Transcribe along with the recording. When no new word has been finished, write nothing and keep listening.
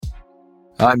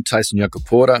I'm Tyson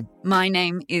Yunkaporta. My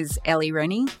name is Ellie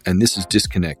Rennie. And this is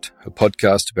Disconnect, a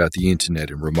podcast about the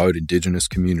internet and remote Indigenous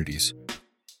communities.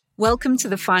 Welcome to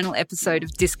the final episode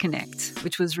of Disconnect,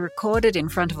 which was recorded in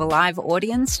front of a live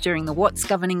audience during the What's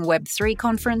Governing Web3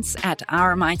 conference at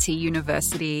RMIT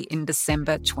University in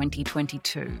December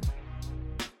 2022.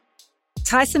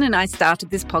 Tyson and I started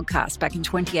this podcast back in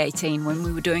 2018 when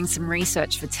we were doing some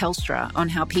research for Telstra on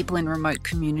how people in remote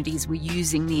communities were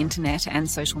using the internet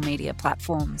and social media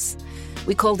platforms.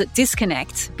 We called it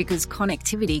Disconnect because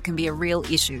connectivity can be a real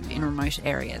issue in remote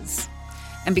areas,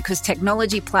 and because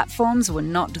technology platforms were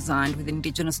not designed with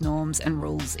Indigenous norms and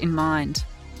rules in mind.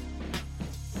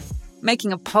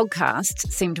 Making a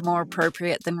podcast seemed more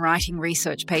appropriate than writing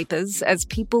research papers, as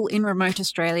people in remote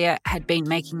Australia had been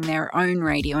making their own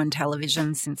radio and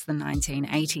television since the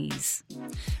 1980s.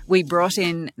 We brought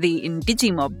in the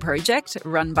Indigimob project,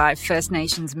 run by First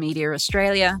Nations Media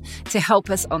Australia, to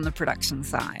help us on the production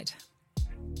side.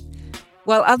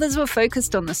 While others were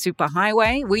focused on the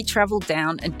superhighway, we travelled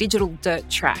down a digital dirt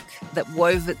track that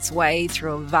wove its way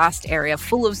through a vast area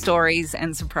full of stories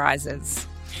and surprises.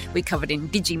 We covered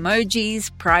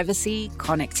Indigimojis, privacy,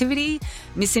 connectivity,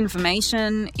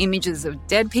 misinformation, images of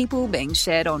dead people being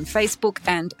shared on Facebook,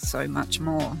 and so much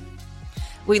more.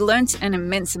 We learnt an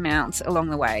immense amount along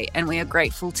the way, and we are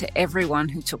grateful to everyone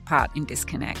who took part in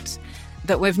Disconnect.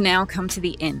 But we've now come to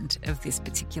the end of this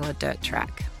particular dirt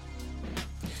track.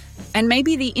 And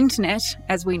maybe the internet,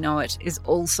 as we know it, is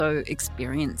also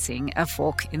experiencing a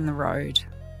fork in the road.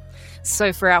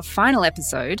 So for our final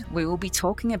episode, we will be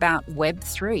talking about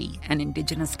Web3 and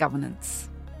Indigenous governance.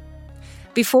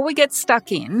 Before we get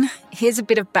stuck in, here's a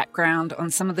bit of background on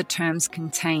some of the terms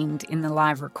contained in the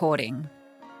live recording.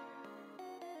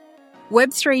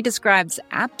 Web3 describes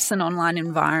apps and online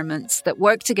environments that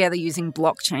work together using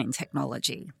blockchain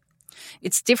technology.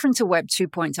 It's different to Web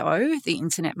 2.0, the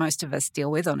internet most of us deal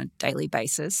with on a daily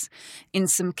basis, in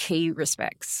some key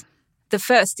respects. The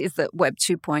first is that Web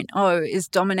 2.0 is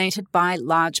dominated by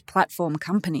large platform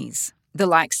companies, the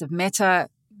likes of Meta,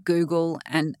 Google,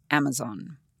 and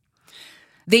Amazon.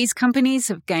 These companies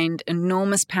have gained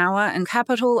enormous power and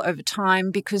capital over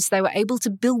time because they were able to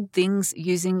build things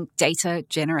using data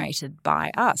generated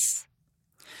by us.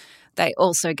 They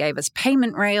also gave us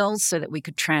payment rails so that we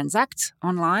could transact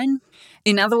online.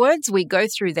 In other words, we go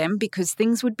through them because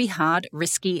things would be hard,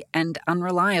 risky, and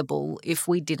unreliable if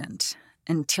we didn't.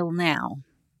 Until now.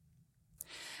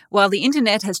 While the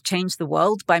internet has changed the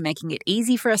world by making it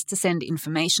easy for us to send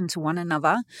information to one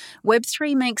another,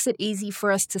 Web3 makes it easy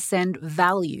for us to send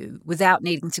value without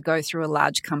needing to go through a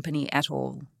large company at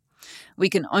all. We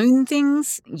can own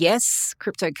things, yes,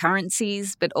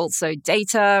 cryptocurrencies, but also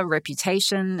data,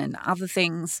 reputation, and other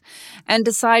things, and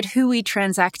decide who we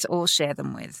transact or share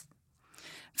them with.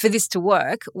 For this to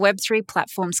work, Web3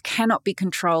 platforms cannot be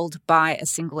controlled by a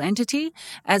single entity,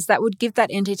 as that would give that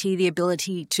entity the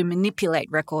ability to manipulate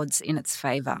records in its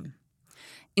favour.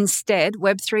 Instead,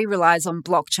 Web3 relies on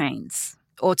blockchains,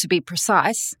 or to be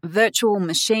precise, virtual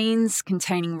machines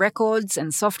containing records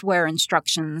and software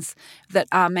instructions that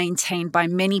are maintained by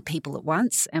many people at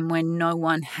once and where no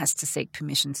one has to seek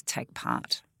permission to take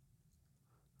part.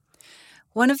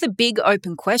 One of the big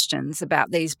open questions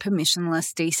about these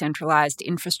permissionless, decentralised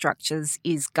infrastructures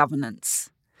is governance.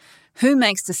 Who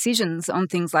makes decisions on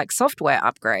things like software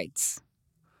upgrades?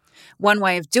 One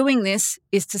way of doing this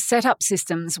is to set up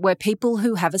systems where people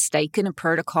who have a stake in a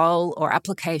protocol or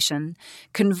application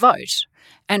can vote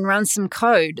and run some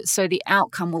code so the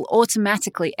outcome will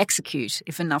automatically execute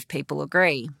if enough people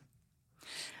agree.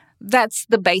 That's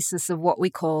the basis of what we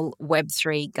call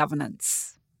Web3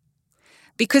 governance.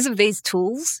 Because of these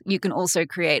tools, you can also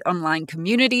create online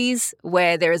communities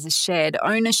where there is a shared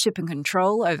ownership and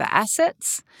control over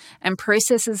assets and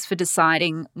processes for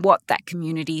deciding what that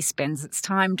community spends its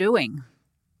time doing.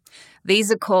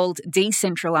 These are called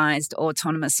decentralized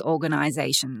autonomous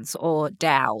organizations, or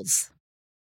DAOs.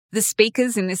 The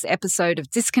speakers in this episode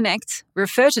of Disconnect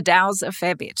refer to DAOs a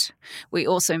fair bit. We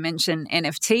also mention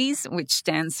NFTs, which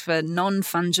stands for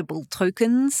non-fungible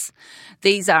tokens.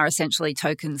 These are essentially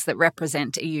tokens that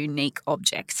represent a unique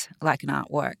object, like an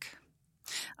artwork.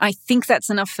 I think that's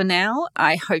enough for now.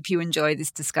 I hope you enjoy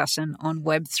this discussion on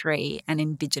Web3 and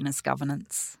Indigenous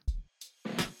governance.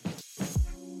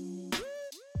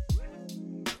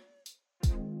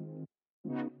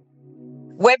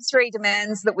 Web3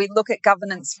 demands that we look at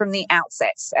governance from the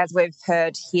outset, as we've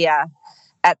heard here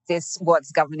at this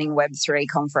What's Governing Web3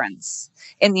 conference,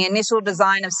 in the initial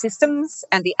design of systems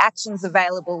and the actions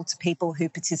available to people who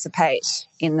participate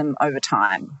in them over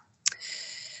time.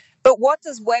 But what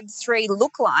does Web3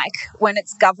 look like when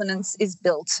its governance is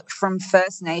built from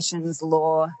First Nations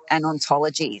law and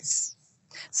ontologies?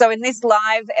 So in this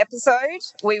live episode,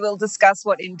 we will discuss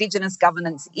what Indigenous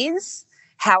governance is,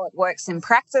 how it works in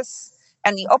practice,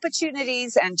 and the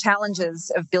opportunities and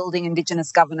challenges of building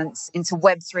Indigenous governance into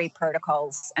Web3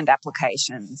 protocols and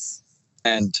applications.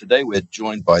 And today we're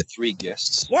joined by three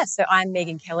guests. Yes, so I'm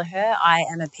Megan Kelleher. I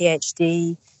am a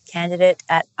PhD candidate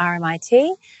at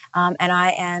RMIT, and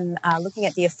I am looking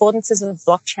at the affordances of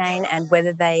blockchain and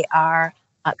whether they are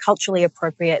culturally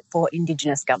appropriate for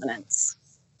Indigenous governance.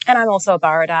 And I'm also a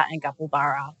Barada and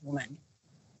Gapulbara woman.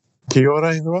 Kia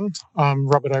ora, everyone. I'm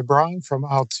Robert O'Brien from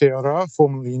Aotearoa,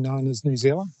 formerly known as New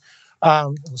Zealand,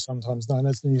 or sometimes known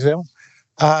as New Zealand.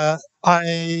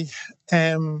 I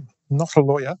am not a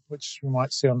lawyer, which you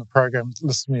might see on the program,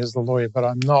 list me as the lawyer, but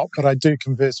I'm not, but I do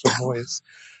converse with lawyers.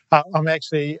 I'm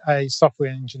actually a software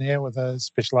engineer with a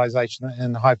specialisation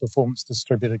in high-performance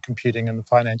distributed computing in the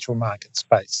financial market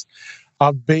space.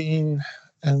 I've been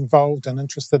involved and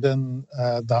interested in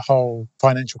the whole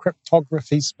financial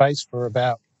cryptography space for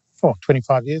about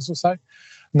 25 years or so.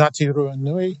 Ngāti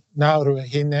Ruanui, Ngā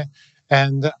Ruahine,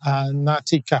 and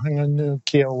Ngāti Kahungunu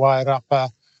Kia Wairapa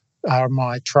are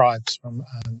my tribes from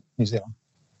New Zealand.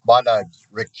 My name's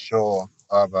Rick Shaw.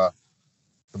 I'm a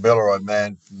Kamilaroi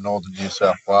man from northern New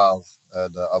South Wales,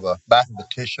 and I'm a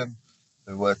mathematician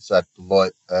who works at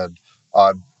Deloitte, and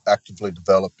I'm actively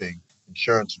developing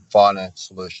insurance and finance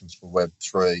solutions for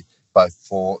Web3, both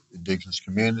for Indigenous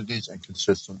communities and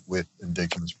consistent with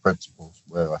Indigenous principles,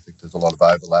 where I think there's a lot of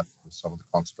overlap with some of the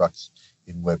constructs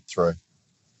in Web3.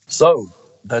 So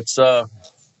that's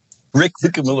Rick the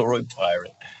Kamilaroi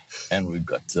pirate, and we've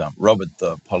got Robert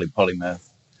the polymath,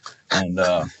 and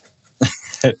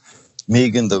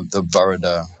Megan the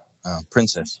Barada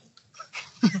princess,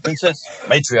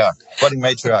 matriarch, budding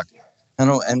matriarch.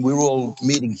 And we're all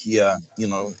meeting here,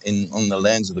 on the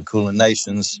lands of the Kulin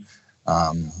Nations,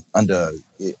 under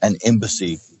an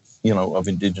embassy, of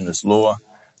Indigenous law,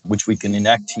 which we can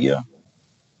enact here.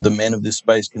 The men of this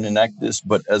space can enact this,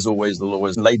 but as always, the law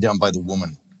is laid down by the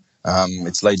woman.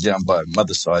 It's laid down by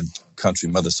mother side country,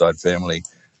 mother side family.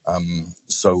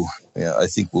 So I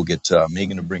think we'll get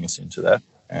Megan to bring us into that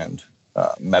and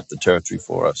map the territory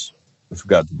for us with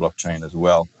regard to blockchain as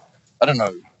well. I don't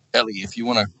know, Ellie, if you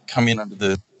want to come in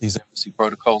under these embassy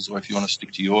protocols, or if you want to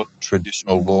stick to your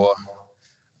traditional law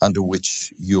under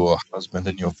which your husband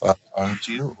and your father owned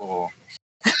you, or...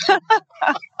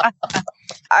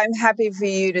 I'm happy for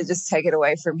you to just take it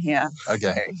away from here.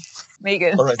 Okay.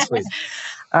 Megan. All right, sweet.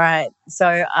 All right,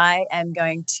 so I am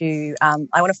going to, I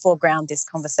want to foreground this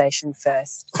conversation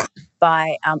first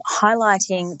by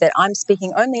highlighting that I'm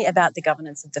speaking only about the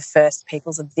governance of the first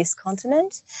peoples of this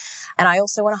continent. And I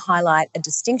also want to highlight a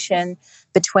distinction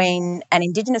between an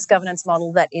Indigenous governance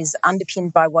model that is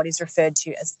underpinned by what is referred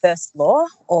to as first law,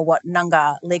 or what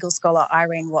Nunga legal scholar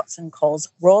Irene Watson calls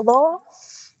raw law,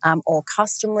 or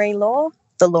customary law,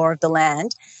 the law of the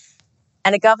land,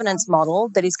 and a governance model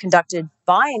that is conducted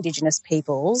by Indigenous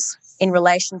peoples in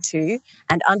relation to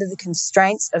and under the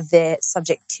constraints of their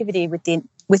subjectivity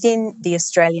within the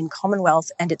Australian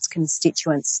Commonwealth and its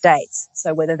constituent states,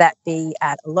 so whether that be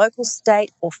at a local,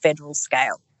 state or federal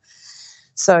scale.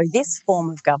 So this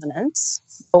form of governance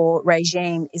or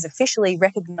regime is officially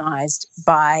recognised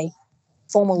by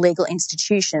formal legal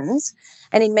institutions,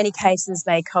 and in many cases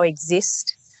may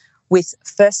coexist with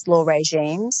first law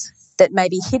regimes that may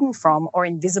be hidden from or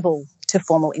invisible to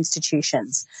formal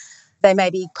institutions. They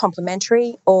may be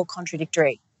complementary or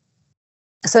contradictory.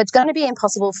 So it's going to be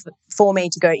impossible for me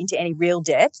to go into any real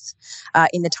depth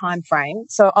in the time frame.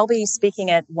 So I'll be speaking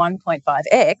at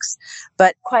 1.5x,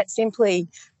 but quite simply,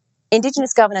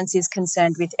 Indigenous governance is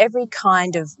concerned with every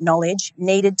kind of knowledge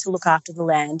needed to look after the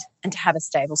land and to have a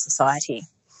stable society.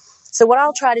 So what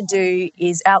I'll try to do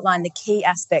is outline the key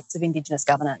aspects of Indigenous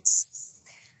governance.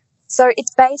 So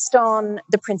it's based on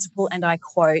the principle, and I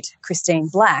quote Christine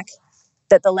Black,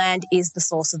 that the land is the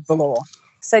source of the law.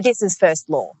 So this is first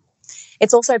law.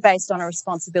 It's also based on a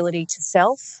responsibility to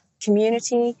self,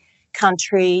 community,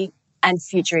 country, and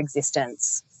future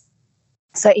existence.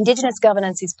 So Indigenous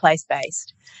governance is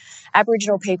place-based.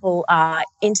 Aboriginal people are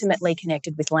intimately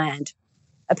connected with land.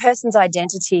 A person's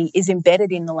identity is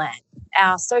embedded in the land.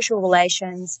 Our social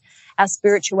relations, our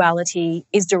spirituality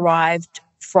is derived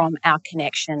from our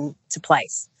connection to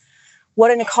place.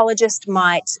 What an ecologist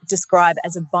might describe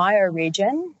as a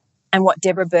bioregion, and what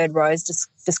Deborah Bird-Rose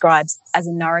describes as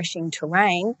a nourishing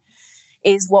terrain,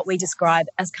 is what we describe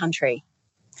as country.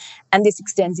 And this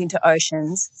extends into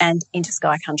oceans and into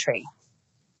sky country.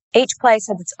 Each place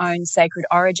has its own sacred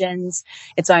origins,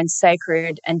 its own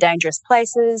sacred and dangerous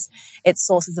places, its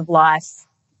sources of life,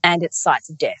 and its sites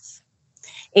of death.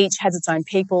 Each has its own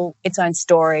people, its own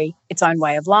story, its own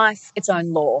way of life, its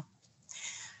own law.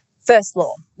 First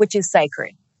law, which is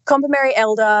sacred. Kombumerri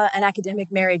elder and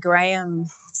academic Mary Graham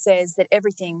says that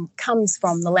everything comes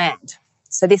from the land.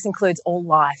 So this includes all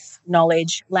life,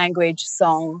 knowledge, language,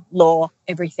 song, law,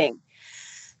 everything.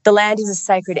 The land is a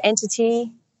sacred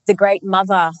entity, the great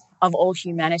mother of all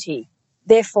humanity.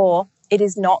 Therefore, it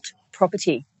is not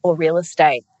property or real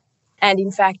estate. And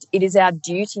in fact, it is our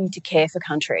duty to care for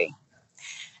country.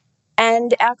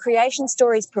 And our creation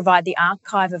stories provide the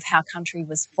archive of how country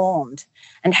was formed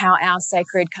and how our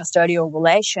sacred custodial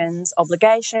relations,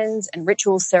 obligations, and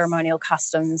rituals, ceremonial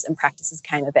customs and practices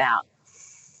came about.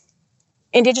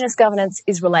 Indigenous governance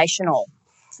is relational.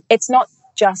 It's not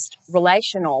just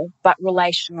relational, but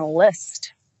relationalist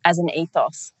as an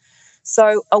ethos.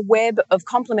 So a web of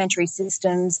complementary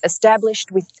systems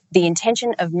established with the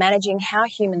intention of managing how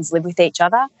humans live with each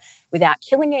other without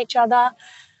killing each other,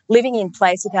 living in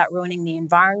place without ruining the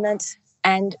environment,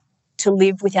 and to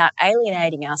live without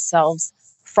alienating ourselves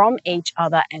from each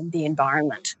other and the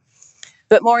environment.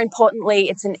 But more importantly,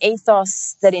 it's an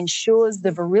ethos that ensures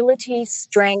the virility,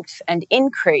 strength, and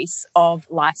increase of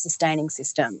life-sustaining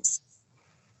systems.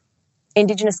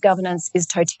 Indigenous governance is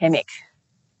totemic.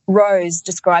 Rose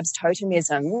describes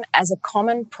totemism as a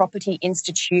common property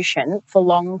institution for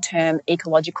long-term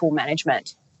ecological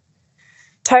management.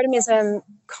 Totemism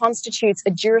constitutes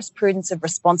a jurisprudence of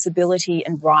responsibility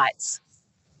and rights.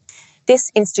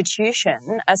 This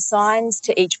institution assigns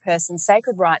to each person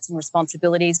sacred rights and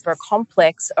responsibilities for a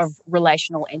complex of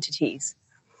relational entities.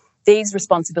 These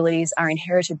responsibilities are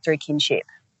inherited through kinship.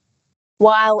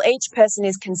 While each person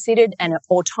is considered an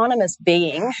autonomous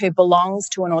being who belongs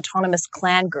to an autonomous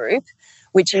clan group,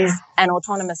 which is an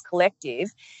autonomous collective,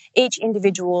 each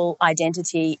individual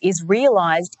identity is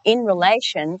realised in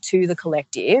relation to the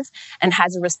collective and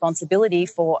has a responsibility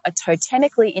for a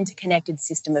totemically interconnected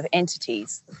system of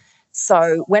entities.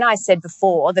 So when I said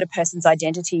before that a person's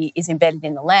identity is embedded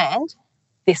in the land,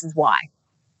 this is why.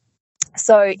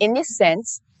 So in this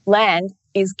sense, land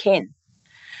is kin.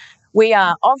 We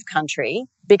are of country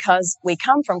because we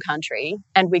come from country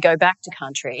and we go back to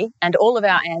country, and all of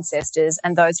our ancestors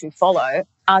and those who follow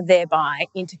are thereby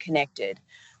interconnected.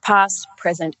 Past,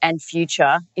 present, and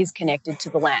future is connected to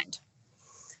the land.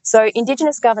 So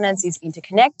Indigenous governance is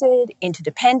interconnected,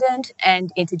 interdependent, and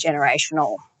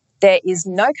intergenerational. There is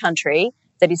no country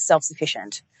that is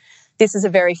self-sufficient. This is a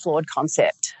very flawed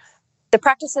concept. The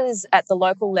practices at the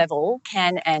local level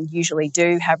can and usually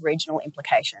do have regional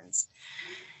implications.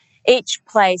 Each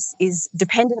place is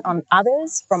dependent on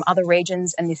others from other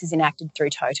regions, and this is enacted through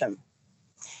totem.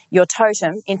 Your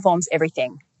totem informs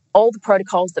everything, all the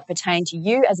protocols that pertain to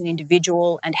you as an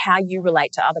individual and how you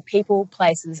relate to other people,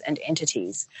 places, and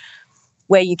entities.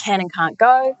 Where you can and can't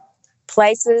go,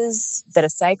 places that are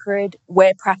sacred,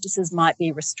 where practices might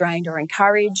be restrained or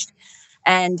encouraged,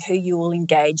 and who you will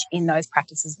engage in those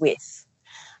practices with.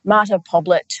 Marta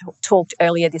Poblet talked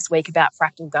earlier this week about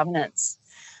fractal governance.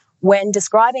 When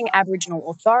describing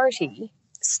Aboriginal authority,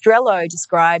 Strello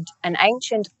described an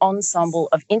ancient ensemble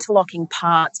of interlocking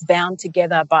parts bound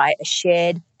together by a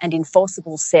shared and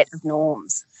enforceable set of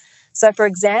norms. So, for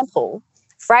example,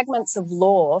 fragments of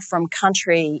law from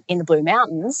country in the Blue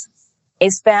Mountains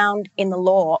is found in the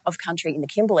law of country in the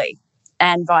Kimberley,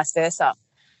 and vice versa.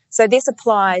 So this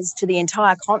applies to the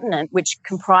entire continent, which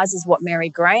comprises what Mary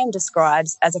Graham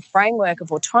describes as a framework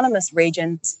of autonomous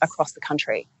regions across the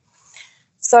country.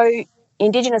 So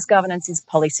Indigenous governance is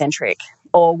polycentric,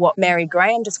 or what Mary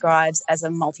Graham describes as a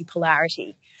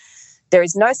multipolarity. There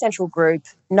is no central group,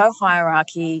 no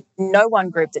hierarchy, no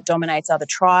one group that dominates other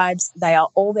tribes. They are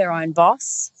all their own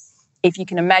boss. If you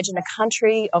can imagine a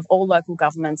country of all local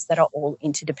governments that are all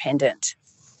interdependent.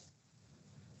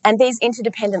 And these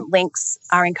interdependent links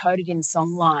are encoded in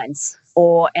songlines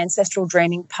or ancestral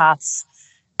dreaming paths,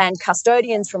 and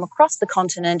custodians from across the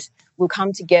continent will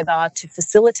come together to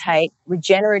facilitate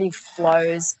regenerative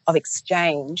flows of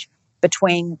exchange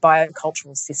between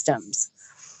biocultural systems.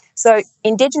 So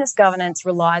Indigenous governance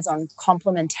relies on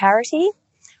complementarity,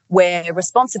 where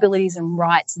responsibilities and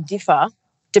rights differ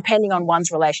depending on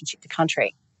one's relationship to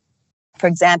country. For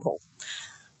example,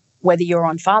 whether you're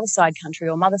on father's side country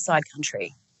or mother's side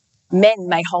country, men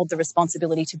may hold the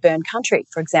responsibility to burn country,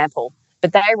 for example,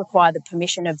 but they require the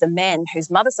permission of the men whose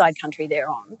mother's side country they're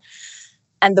on,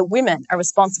 and the women are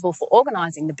responsible for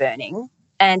organising the burning,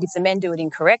 and if the men do it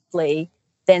incorrectly,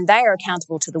 then they are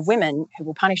accountable to the women who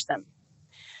will punish them.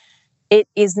 It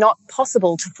is not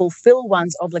possible to fulfil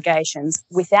one's obligations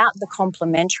without the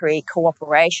complementary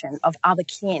cooperation of other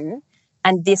kin,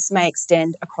 and this may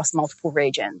extend across multiple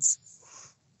regions.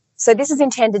 So this is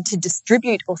intended to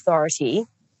distribute authority,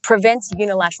 prevents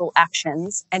unilateral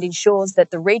actions, and ensures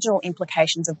that the regional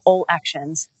implications of all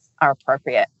actions are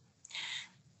appropriate.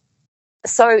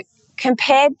 So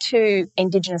compared to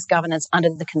Indigenous governance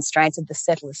under the constraints of the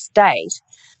settler state,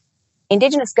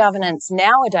 Indigenous governance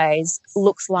nowadays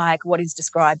looks like what is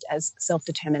described as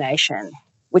self-determination,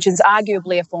 which is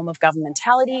arguably a form of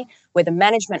governmentality where the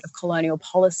management of colonial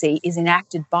policy is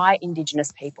enacted by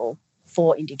Indigenous people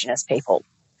for Indigenous people.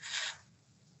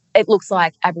 It looks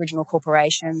like Aboriginal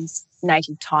corporations,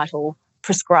 native title,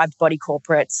 prescribed body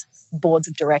corporates, boards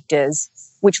of directors,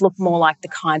 which look more like the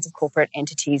kinds of corporate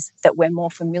entities that we're more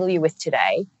familiar with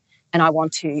today. And I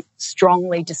want to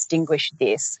strongly distinguish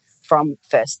this from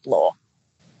First Law.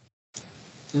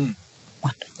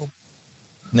 Wonderful.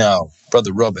 Now,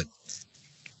 Brother Robert,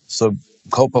 so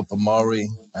Kaupapa Maori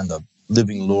and the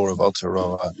living law of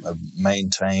Aotearoa have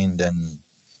maintained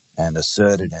and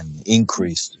asserted and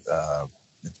increased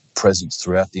presence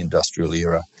throughout the industrial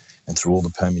era and through all the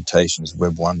permutations of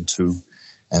Web 1, 2,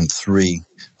 and 3.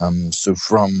 So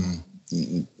from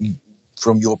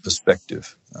your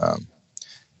perspective,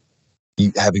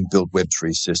 having built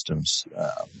Web3 systems,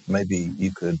 maybe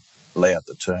you could lay out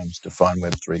the terms, define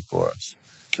Web3 for us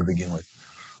to begin with.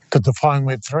 To define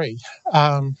Web3.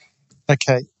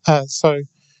 Okay, so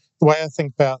the way I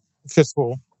think about, first of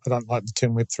all, I don't like the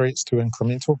term Web3, it's too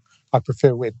incremental. I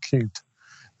prefer Web cubed.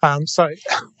 Web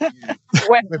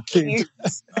cubed.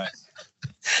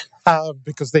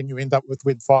 Because then you end up with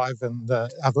Web 5 and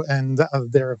other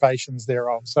derivations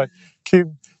thereof. So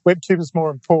Web cube is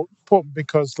more important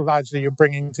because largely you're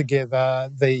bringing together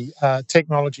the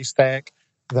technology stack,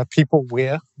 the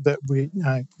peopleware that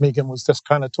Megan was just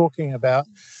kind of talking about,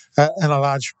 and a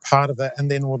large part of that, and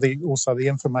then also the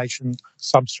information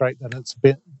substrate that it's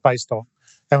based on.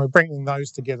 And we're bringing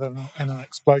those together in an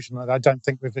explosion that I don't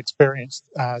think we've experienced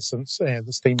since the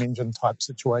steam engine type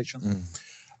situation.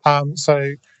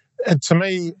 So to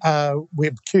me,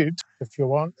 Web cubed, if you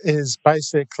want, is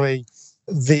basically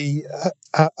the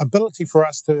ability for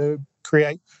us to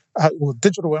create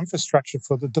digital infrastructure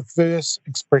for the diverse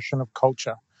expression of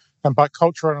culture. And by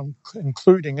culture, I'm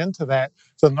including into that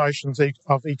the notions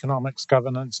of economics,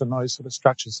 governance, and those sort of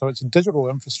structures. So it's a digital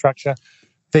infrastructure.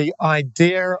 The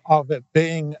idea of it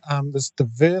being this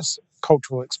diverse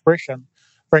cultural expression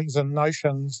brings in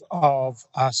notions of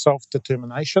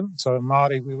self-determination. So in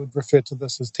Māori, we would refer to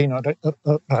this as tino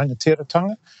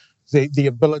rangatiratanga, the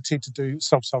ability to do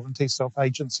self-sovereignty,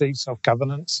 self-agency,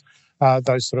 self-governance,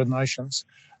 those sort of notions.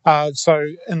 So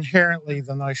inherently,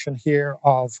 the notion here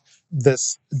of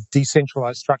this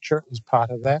decentralized structure is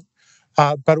part of that,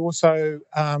 but also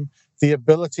the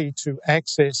ability to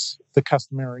access the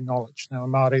customary knowledge. Now, in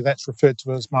Māori, that's referred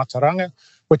to as mātauranga,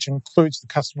 which includes the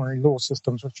customary law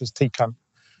systems, which is tikanga.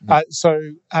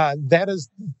 So that is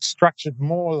structured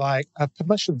more like a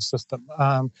permission system.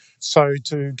 So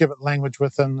to give it language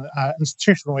within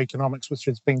institutional economics, which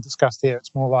is being discussed here,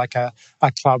 it's more like a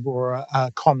club or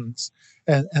a commons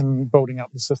in building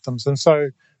up the systems. And so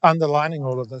underlining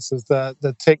all of this is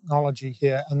the technology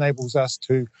here enables us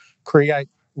to create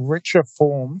richer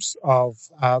forms of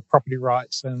property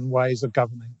rights and ways of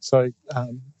governing. So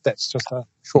that's just a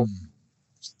short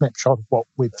snapshot of what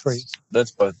Web3 is.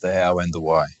 That's both the how and the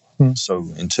why. So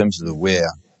in terms of the where,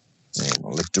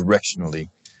 like directionally,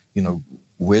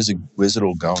 where's it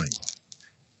all going?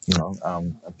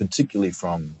 Particularly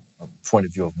from a point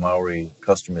of view of Maori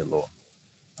customary law.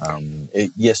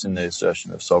 Yes, in the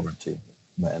assertion of sovereignty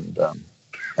and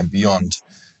beyond,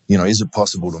 is it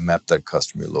possible to map that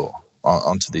customary law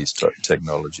onto these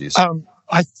technologies?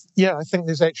 I think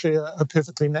there's actually a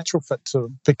perfectly natural fit to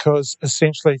them because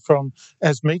essentially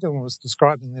as Megan was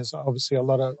describing, there's obviously a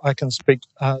lot of, I can speak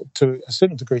to a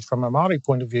certain degree from a Māori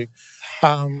point of view,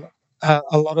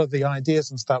 a lot of the ideas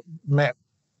and stuff map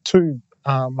to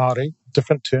Māori,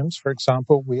 different terms. For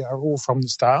example, we are all from the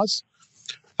stars.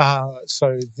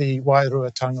 So the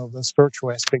Wairuatanga, the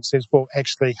spiritual aspect says, well,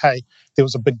 actually, hey, there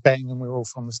was a big bang and we're all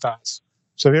from the stars.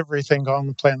 So everything on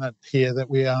the planet here that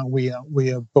we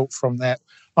are built from that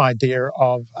idea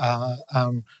of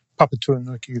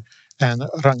Papatuanuku and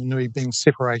Ranginui being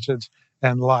separated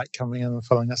and light coming in and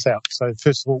filling us out. So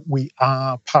first of all, we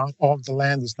are part of the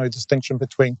land. There's no distinction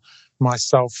between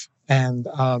myself and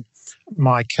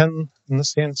my kin in the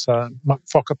sense.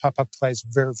 Whakapapa plays a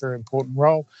very, very important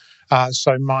role.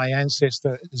 So my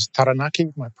ancestor is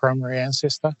Taranaki, my primary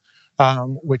ancestor,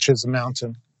 which is a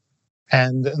mountain.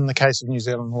 And in the case of New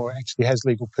Zealand law, it actually has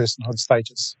legal personhood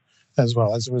status. as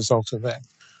well as a result of that.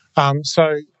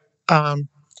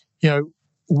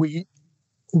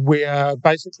 We are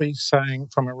basically saying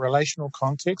from a relational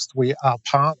context, we are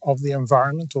part of the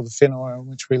environment or the whenua in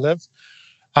which we live.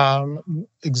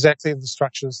 Exactly the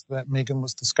structures that Megan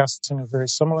was discussing are very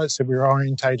similar. So we're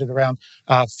orientated around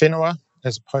whenua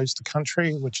as opposed to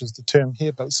country, which is the term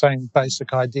here, but same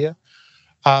basic idea.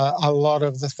 A lot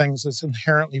of the things is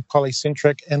inherently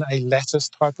polycentric in a lattice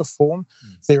type of form.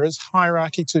 There is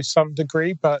hierarchy to some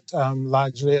degree, but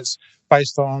largely it's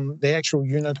based on the actual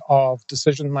unit of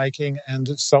decision-making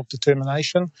and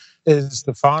self-determination is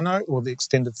the whānau, or the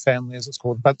extended family as it's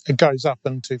called. But it goes up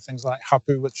into things like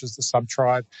hapu, which is the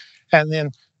sub-tribe, and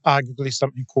then arguably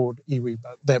something called iwi,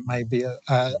 but that may be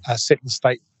a settler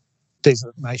state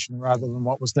designation rather than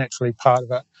what was naturally part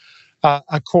of it.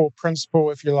 A core principle,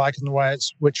 if you like, in the way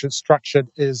which it's structured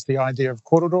is the idea of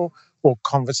kororo, or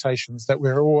conversations, that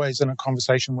we're always in a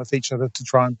conversation with each other to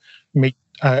try and meet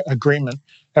agreement.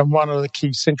 And one of the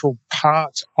key central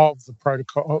parts of the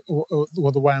protocol,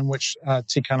 or the way in which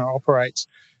Tikanga operates,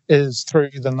 is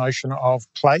through the notion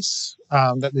of place,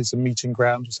 that there's a meeting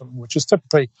ground or something, which is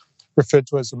typically referred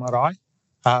to as a marae,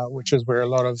 which is where a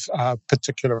lot of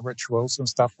particular rituals and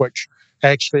stuff, which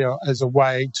actually is a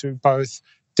way to both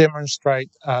demonstrate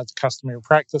customary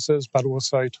practices, but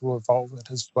also to evolve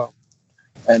it as well.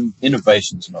 And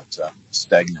innovation's not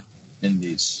stagnant in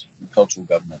these cultural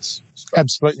governance structures.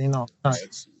 Absolutely not. No.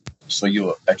 So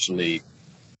you're actually,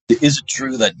 is it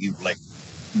true that you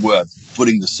were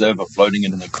putting the server floating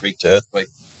into the creek to earthquake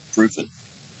proof it?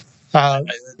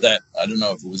 That I don't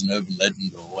know if it was an urban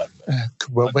legend or what.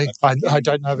 Could well be. I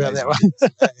don't know about that one.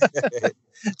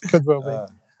 Could well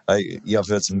be. I've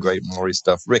heard some great Maori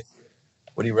stuff. Rick,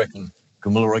 what do you reckon?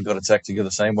 Kamilaroi got its act together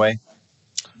the same way?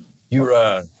 You're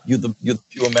the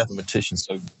pure mathematician,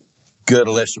 so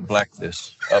girdle Escher Black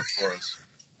this up for us.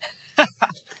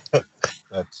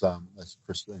 That's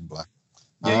Christine Black.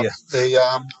 Yeah.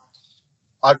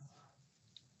 I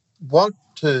want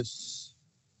to.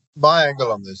 My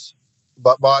angle on this,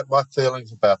 but my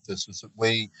feelings about this is that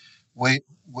we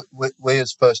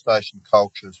as First Nation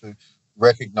cultures who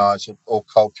recognise that all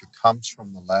culture comes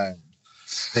from the land,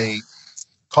 the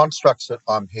constructs that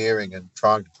I'm hearing and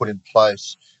trying to put in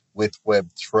place with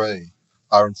Web3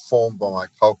 are informed by my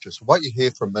culture. So what you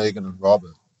hear from Megan and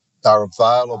Robert, they're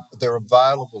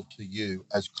available to you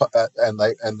and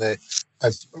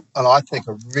I think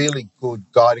are really good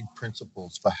guiding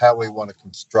principles for how we want to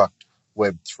construct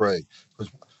Web3,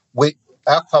 because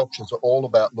our cultures are all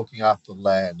about looking after the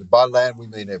land, and by land we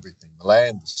mean everything: the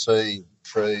land, the sea, the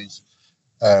trees,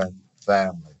 and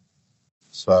family.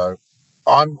 So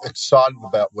I'm excited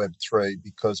about Web3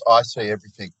 because I see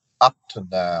everything up to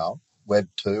now,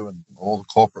 Web2 and all the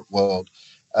corporate world,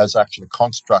 as actually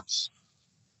constructs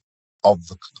of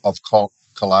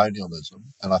colonialism,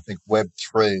 and I think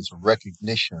Web3 is a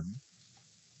recognition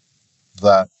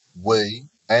that we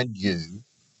and you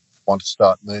want to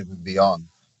start moving beyond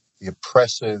the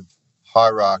oppressive,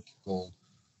 hierarchical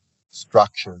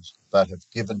structures that have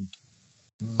given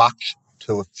much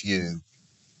to a few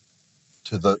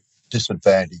to the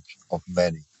disadvantage of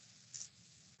many.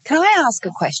 Can I ask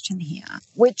a question here?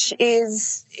 Which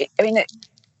is,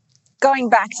 going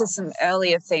back to some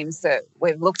earlier themes that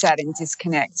we've looked at in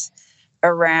Disconnect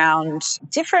around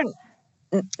different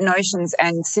notions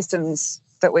and systems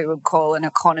that we would call an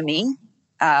economy,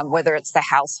 whether it's the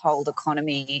household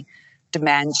economy,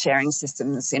 demand sharing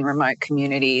systems in remote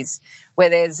communities, where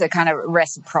there's a kind of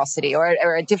reciprocity or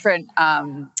a different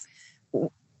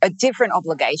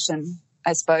obligation,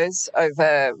 I suppose,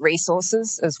 over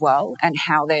resources as well and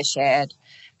how they're shared.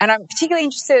 And I'm particularly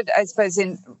interested, I suppose,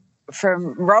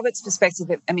 from Robert's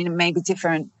perspective. It may be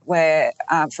different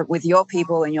with your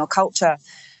people and your culture.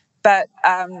 But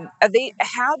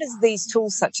how does these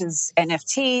tools such as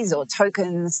NFTs or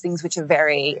tokens, things which are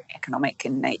very economic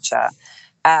in nature,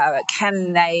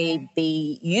 can they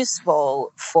be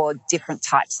useful for different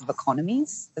types of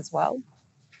economies as well?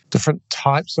 Different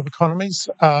types of economies?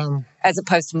 As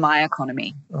opposed to my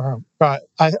economy. Right.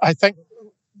 I think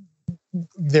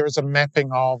there is a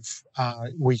mapping of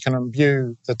we can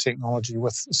imbue the technology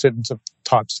with certain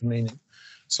types of meaning.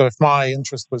 So if my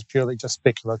interest was purely just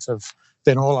speculative,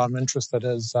 then all I'm interested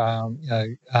is,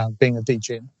 being a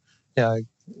degen,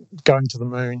 going to the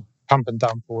moon, pump and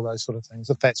dump, all those sort of things,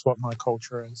 if that's what my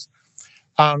culture is.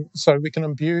 So we can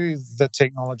imbue the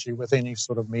technology with any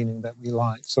sort of meaning that we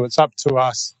like. So it's up to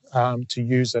us to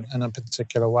use it in a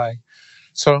particular way.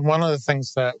 So one of the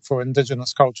things that for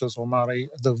Indigenous cultures or Māori,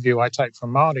 the view I take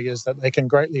from Māori is that they can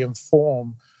greatly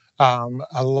inform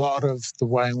a lot of the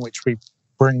way in which we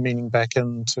bring meaning back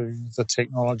into the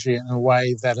technology in a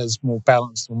way that is more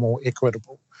balanced and more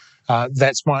equitable.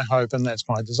 That's my hope and that's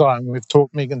my desire.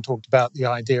 And Megan talked about the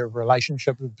idea of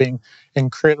relationship as being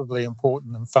incredibly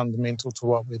important and fundamental to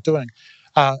what we're doing.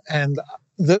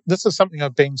 This is something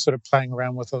I've been sort of playing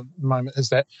around with at the moment, is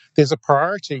that there's a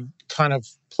priority kind of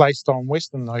placed on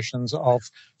Western notions of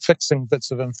fixing bits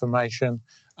of information,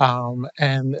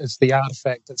 and it's the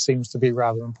artifact that seems to be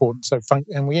rather important.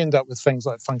 And we end up with things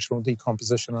like functional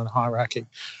decomposition and hierarchy.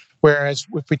 Whereas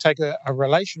if we take a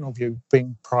relational view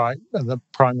being the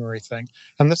primary thing,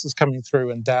 and this is coming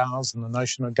through in DAOs, and the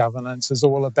notion of governance is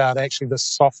all about actually the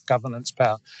soft governance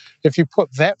power. If you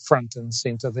put that front and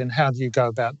centre, then how do you go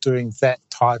about doing that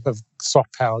type of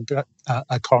soft power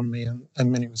economy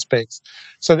in many respects?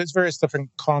 So there's various different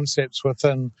concepts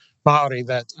within Māori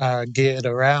that are geared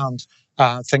around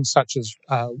things such as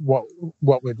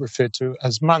what we'd refer to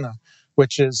as mana,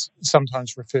 which is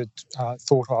sometimes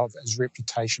thought of as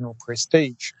reputation or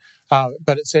prestige.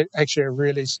 But it's actually a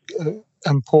really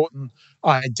important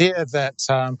idea that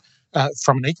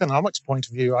from an economics point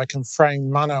of view, I can frame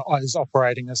mana as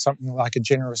operating as something like a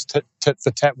generous tit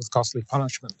for tat with costly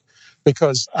punishment,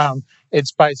 because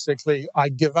it's basically I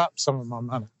give up some of my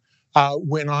mana.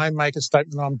 When I make a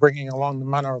statement, I'm bringing along the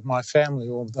mana of my family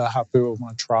or the hapu of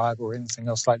my tribe or anything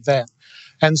else like that.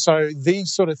 And so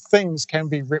these sort of things can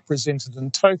be represented in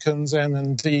tokens, and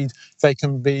indeed they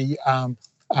can be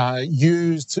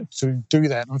used to do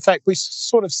that. In fact, we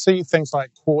sort of see things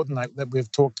like Coordinate that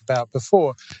we've talked about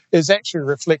before is actually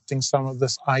reflecting some of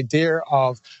this idea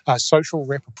of social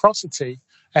reciprocity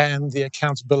and the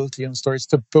accountability and stories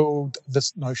to build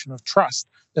this notion of trust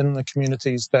in the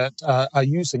communities that are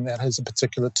using that as a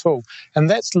particular tool. And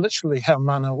that's literally how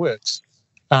mana works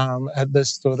at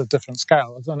this sort of different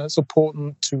scale. And it's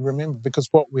important to remember, because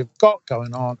what we've got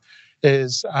going on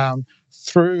is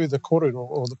through the corridor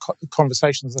or the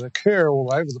conversations that occur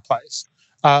all over the place,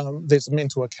 there's a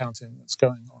mental accounting that's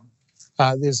going on.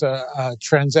 There's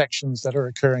transactions that are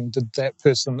occurring. Did that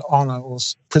person honour or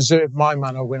preserve my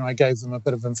mana when I gave them a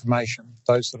bit of information?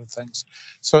 Those sort of things.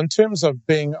 So in terms of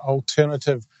being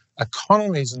alternative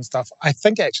economies and stuff, I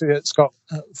think actually it's got,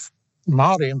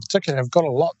 Māori in particular, have got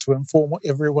a lot to inform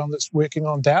everyone that's working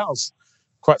on DAOs,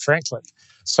 quite frankly.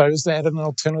 So is that an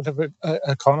alternative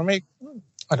economy?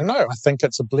 I don't know. I think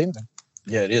it's a blending.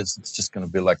 Yeah, it is. It's just going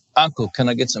to be like, Uncle, can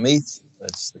I get some ETH?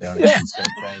 That's the only thing that's going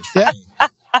to change. Yeah.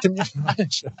 Can you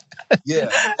imagine? Yeah,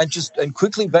 and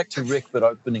quickly back to Rick, but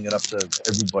opening it up to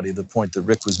everybody, the point that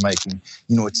Rick was making,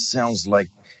 it sounds like,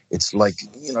 it's like,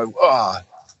 no,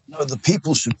 the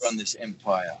people should run this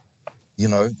empire,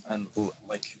 and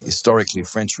like historically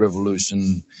French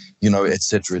Revolution,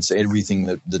 etc. It's everything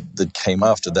that came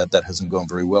after that hasn't gone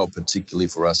very well, particularly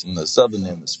for us in the Southern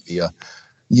Hemisphere,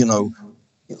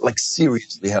 like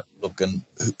seriously have to look, and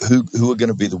who are going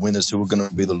to be the winners, who are going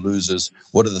to be the losers,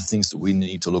 what are the things that we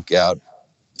need to look out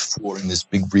for in this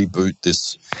big reboot,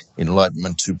 this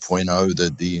Enlightenment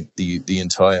 2.0, the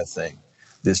entire thing,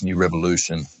 this new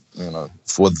revolution,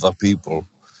 for the people.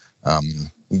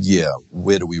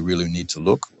 Where do we really need to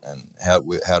look, and how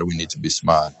do we need to be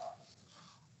smart?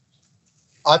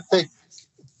 I think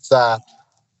that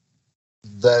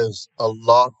there's a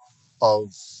lot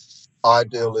of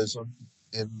idealism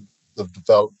in the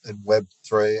development in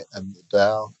Web3 and the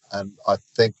DAO, and I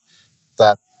think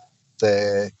that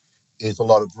there is a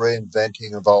lot of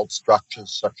reinventing of old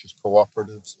structures such as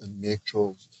cooperatives and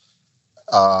mutuals,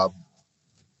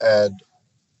 and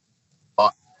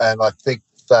I think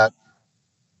that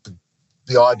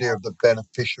the idea of the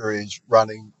beneficiaries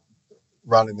running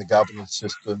the governance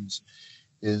systems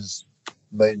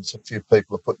means a few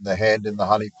people are putting their hand in the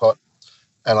honeypot,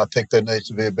 and I think there needs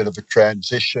to be a bit of a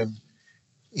transition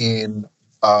in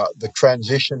the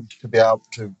transition to be able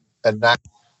to enact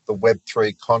the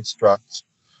Web3 constructs.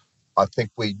 I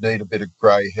think we need a bit of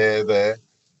grey hair there.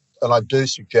 And I do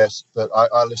suggest that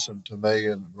I listen to me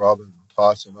and Robin and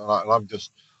Tyson, and I'm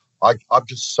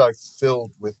just so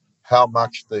filled with how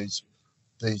much these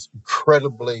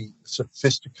incredibly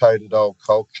sophisticated old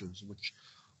cultures, which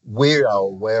we are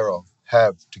aware of,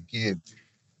 have to give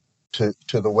to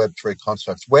the Web3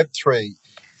 constructs. Web3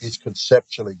 is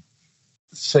conceptually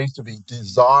seems to be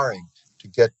desiring to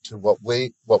get to what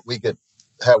we get,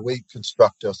 how we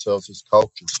construct ourselves as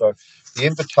culture. So the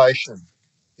invitation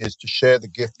is to share the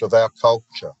gift of our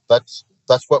culture. That's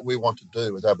what we want to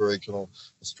do as Aboriginal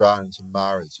Australians and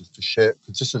Maoris, is to share,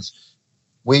 because this is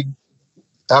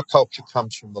our culture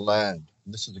comes from the land,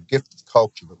 and this is a gift of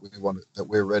culture that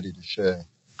we're ready to share.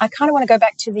 I kind of want to go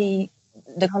back to the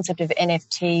concept of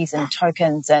NFTs and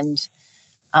tokens and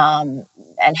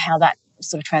how that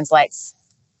sort of translates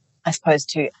I suppose,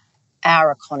 to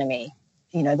our economy,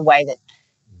 the way that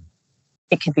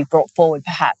it could be brought forward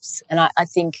perhaps. And I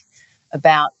think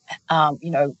about,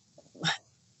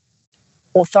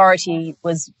 authority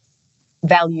was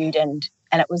valued and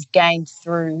it was gained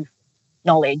through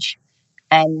knowledge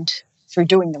and through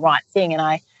doing the right thing. And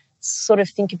I sort of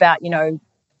think about,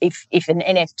 if an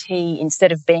NFT,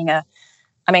 instead of being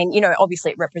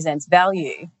obviously it represents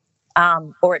value,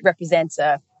 or it represents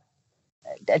a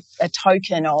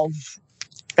token of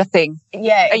a thing,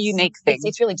 a unique thing.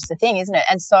 It's really just a thing, isn't it?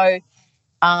 And so,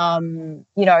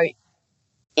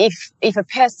 if a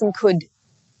person could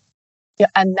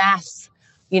amass,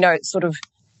 sort of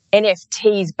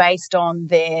NFTs based on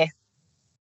their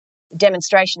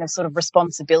demonstration of sort of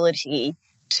responsibility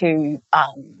to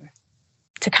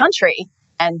country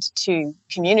and to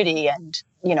community, and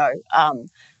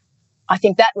I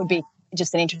think that would be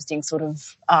just an interesting sort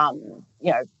of I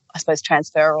suppose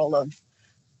transferal of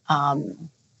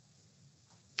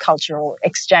cultural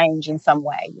exchange in some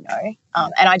way,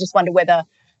 and I just wonder whether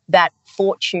that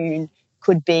fortune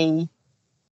could be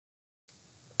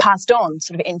passed on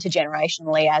sort of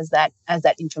intergenerationally as that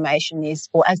information is,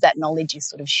 or as that knowledge is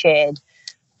sort of shared,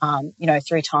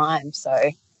 through time.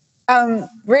 So,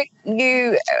 Rick,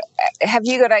 have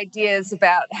you got ideas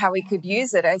about how we could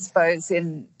use it? I suppose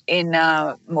in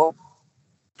a more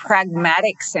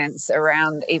pragmatic sense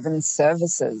around even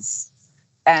services,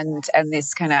 and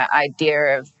this kind of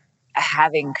idea of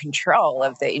having control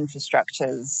of the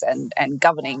infrastructures and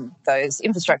governing those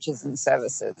infrastructures and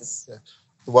services. Yeah.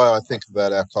 The way I think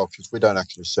about our culture is we don't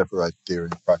actually separate theory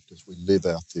and practice. We live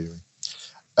our theory.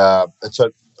 And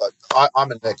so I'm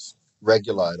an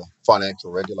ex-regulator,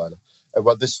 financial regulator. And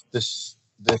well, this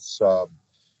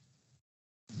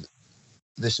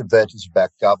event is about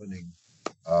governing,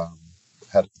 how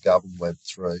to govern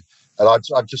Web3. And I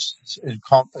just, in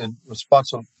response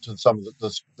to some of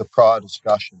the prior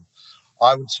discussion,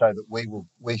 I would say that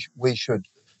we should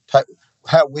take.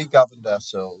 How we governed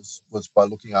ourselves was by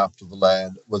looking after the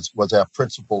land, was our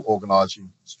principal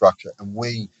organising structure, and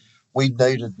we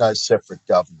needed no separate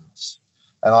governance.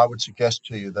 And I would suggest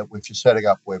to you that if you're setting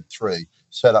up Web3,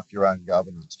 set up your own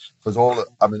governance, because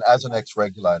as an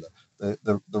ex-regulator,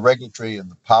 the regulatory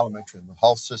and the parliamentary and the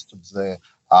whole systems there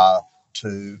are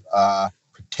to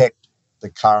protect the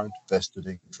current vested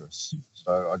interests.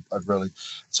 So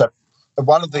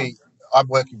I'm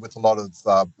working with a lot of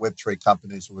Web3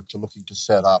 companies which are looking to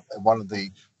set up, and one of the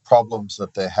problems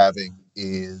that they're having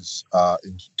is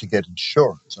to get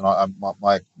insurance. And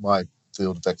my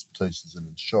field of expertise is in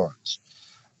insurance.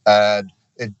 And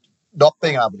not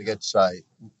being able to get, say,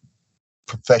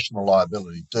 professional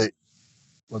liability,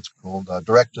 what's called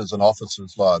directors and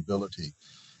officers liability,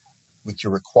 which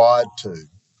you're required to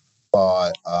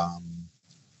by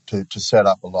to set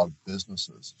up a lot of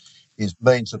businesses,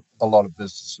 means that a lot of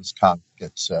businesses can't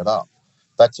get set up.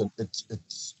 It's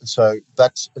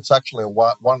actually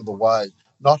one of the ways.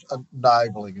 Not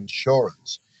enabling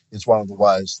insurance is one of the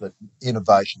ways that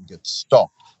innovation gets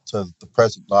stopped, so that the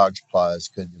present large players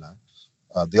can,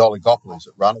 the oligopolies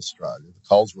that run Australia, the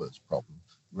Colesworth problem,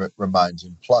 remains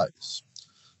in place.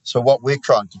 So what we're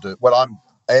trying to do, what I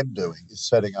am doing, is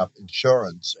setting up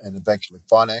insurance and eventually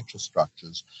financial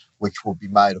structures which will be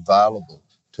made available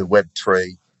to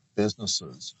Web3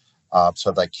 businesses,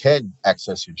 so they can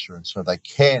access insurance, so they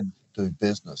can do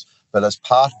business. But as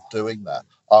part of doing that,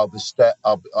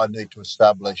 I need to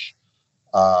establish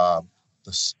the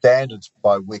standards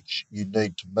by which you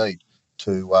need to meet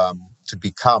to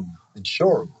become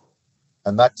insurable,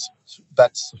 and that's the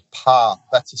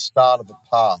start of the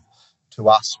path to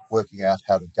us working out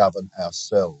how to govern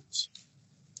ourselves.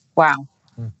 Wow.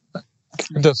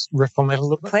 Just riff on that a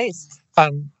little bit. Please.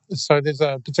 So there's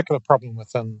a particular problem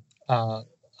within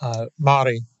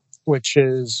Māori, which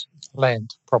is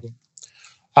land problem.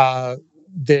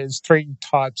 There's 3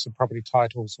 types of property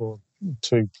titles, or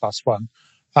 2 plus 1,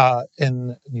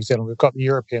 in New Zealand. We've got the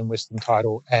European Western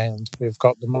title, and we've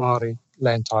got the Māori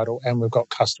land title, and we've got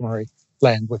customary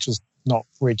land, which is not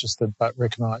registered but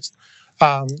recognised.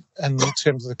 In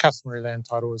terms of the customary land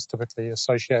title, is typically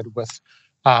associated with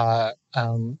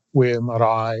where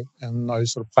marae and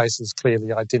those sort of places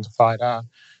clearly identified are.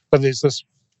 But there's this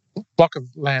block of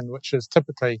land which is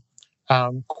typically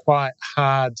quite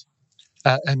hard.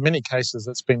 In many cases,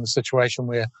 it's been the situation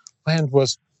where land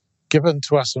was given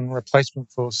to us in replacement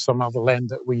for some other land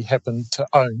that we happen to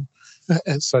own,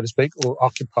 so to speak, or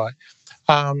occupy.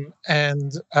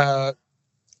 And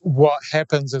what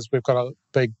happens is we've got a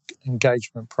big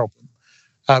engagement problem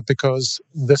because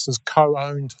this is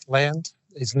co-owned land.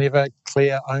 There's never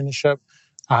clear ownership.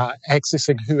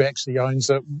 accessing who actually owns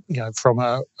it, from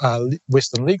a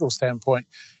Western legal standpoint,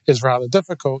 is rather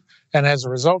difficult. And as a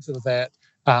result of that,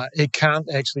 it can't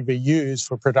actually be used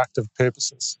for productive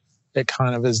purposes. It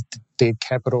kind of is dead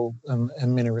capital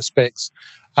in many respects.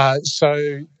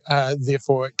 So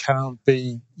therefore it can't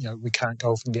be, we can't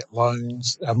go off and get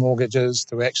loans, mortgages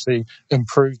to actually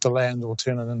improve the land or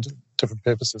turn it into different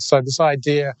purposes. So this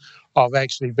idea of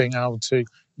actually being able to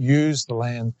use the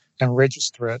land and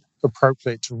register it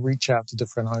appropriately to reach out to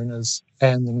different owners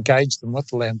and engage them with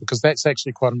the land, because that's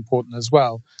actually quite important as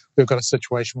well. We've got a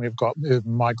situation where we've got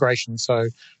urban migration. So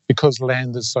because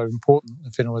land is so important,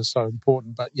 the whenua is so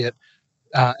important, but yet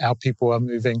our people are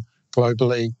moving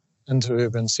globally into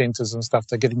urban centres and stuff,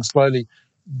 they're getting slowly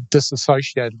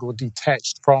disassociated or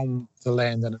detached from the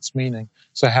land and its meaning.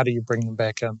 So how do you bring them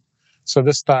back in? So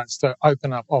this starts to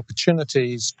open up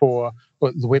opportunities for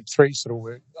the Web3 sort of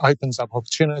work, opens up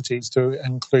opportunities to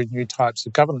include new types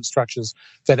of governance structures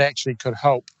that actually could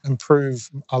help improve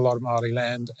a lot of Māori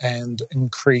land and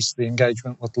increase the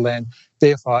engagement with the land,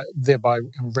 thereby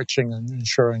enriching and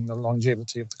ensuring the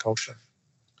longevity of the culture.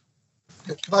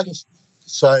 Can I just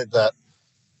say that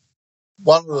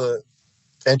one of the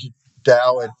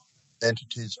DAO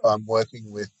entities I'm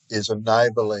working with is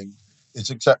enabling,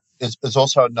 is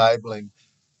also enabling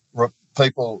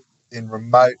people in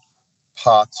remote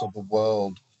parts of the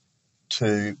world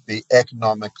to be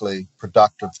economically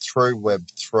productive through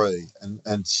Web3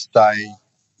 and stay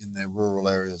in their rural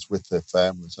areas with their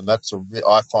families. And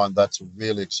I find that's a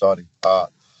really exciting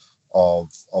part of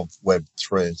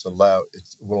Web3.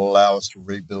 It will allow us to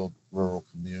rebuild rural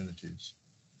communities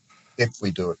if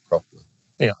we do it properly.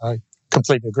 Yeah, I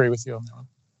completely agree with you on that one.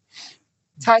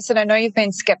 Tyson, I know you've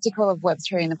been sceptical of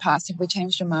Web3 in the past. Have we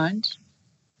changed your mind?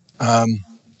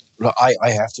 Look,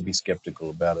 I have to be sceptical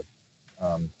about it,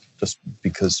 just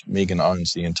because Megan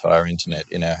owns the entire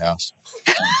internet in our house.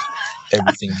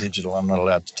 Everything digital. I'm not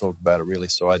allowed to talk about it really,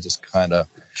 so I just kind of,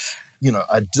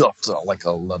 adopt like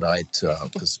a Luddite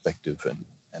perspective,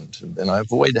 and I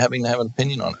avoid having to have an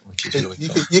opinion on it, which is really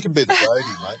cool. You can be the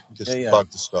roadie, mate. Just plug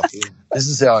the stuff in. This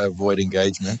is how I avoid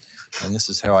engagement, and this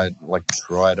is how I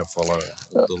try to follow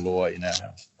the law in our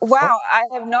house. Wow, I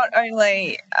have not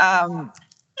only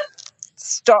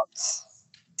stopped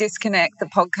Disconnect the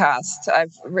podcast,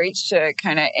 I've reached a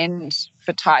kind of end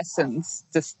for Tyson's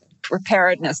just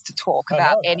preparedness to talk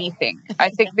about anything. I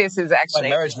think this is actually... My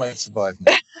marriage might survive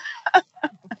me.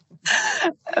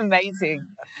 Amazing.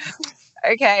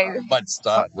 Okay. It might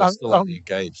start. We're still only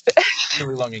engaged.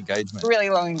 Really long engagement. Really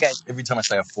long engagement. Every time I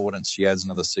say affordance, she adds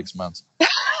another 6 months.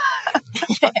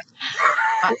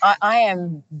 I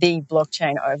am the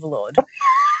blockchain overlord.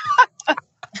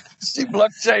 She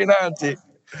blockchain auntie.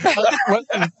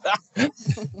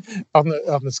 On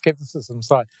the skepticism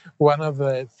side, one of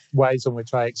the ways in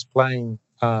which I explain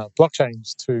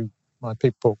blockchains to my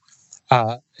people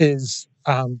is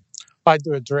I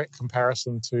do a direct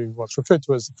comparison to what's referred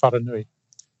to as the wharenui.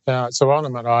 So on a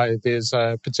marae, there's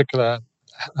a particular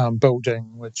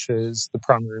building which is the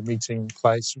primary meeting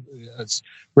place. It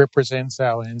represents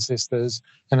our ancestors,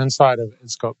 and inside of it,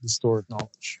 it's got the store of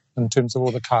knowledge in terms of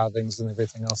all the carvings and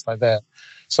everything else like that.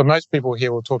 So most people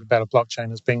here will talk about a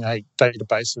blockchain as being a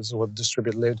database, or a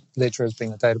distributed ledger as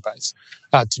being a database.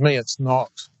 To me, it's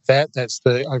not that. That's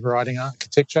the overriding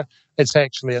architecture. It's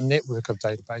actually a network of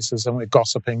databases, and we're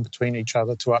gossiping between each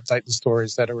other to update the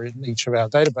stories that are in each of our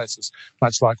databases,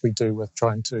 much like we do with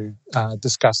trying to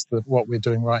discuss what we're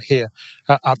doing right here,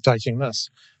 updating this.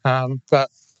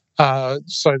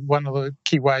 So one of the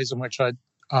key ways in which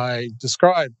I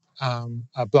describe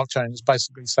a blockchain is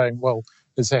basically saying, well,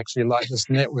 it's actually like this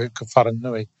network of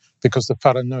wharenui, because the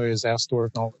wharenui is our store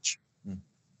of knowledge. Mm.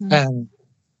 And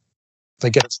they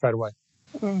get it straight away.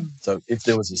 Mm. So if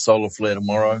there was a solar flare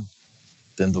tomorrow,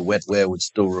 then the wetware would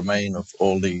still remain of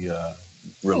all the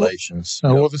relations.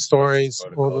 All the stories,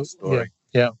 all the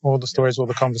stories, all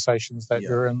the conversations that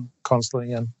you're in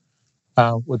constantly in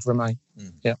would remain.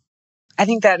 Mm. Yeah. I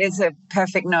think that is a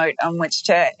perfect note on which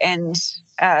to end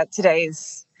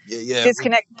today's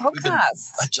Disconnect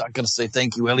podcast. I've got to say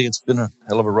thank you, Ellie. It's been a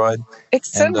hell of a ride. It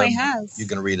certainly has. You're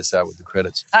going to read us out with the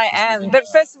credits. I am. But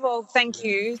first of all, thank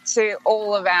you to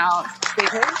all of our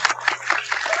speakers.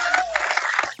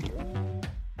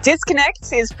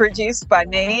 Disconnect is produced by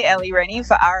me, Ellie Rennie,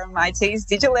 for RMIT's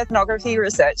Digital Ethnography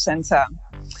Research Centre.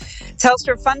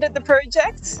 Telstra funded the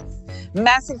project.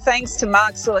 Massive thanks to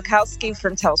Mark Sulikowski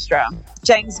from Telstra.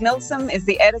 James Milsom is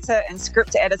the editor and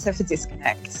script editor for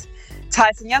Disconnect.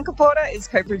 Tyson Yunkaporta is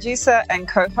co-producer and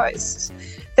co-host.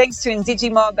 Thanks to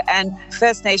Indigimob and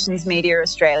First Nations Media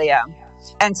Australia.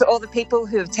 And to all the people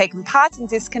who have taken part in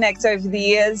Disconnect over the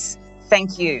years,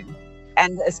 thank you,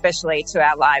 and especially to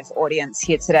our live audience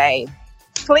here today.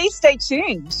 Please stay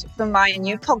tuned for my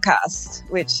new podcast,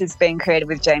 which is being created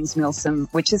with James Milsom,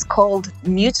 which is called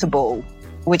Mutable,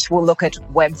 which will look at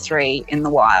Web3 in the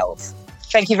wild.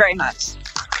 Thank you very much.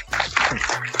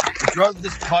 We drove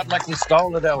this pod like we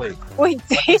stole it, Ellie. We Like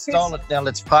we did. stole it. Now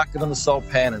let's park it in the salt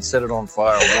pan and set it on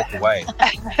fire and walk away.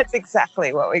 That's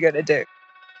exactly what we're going to do.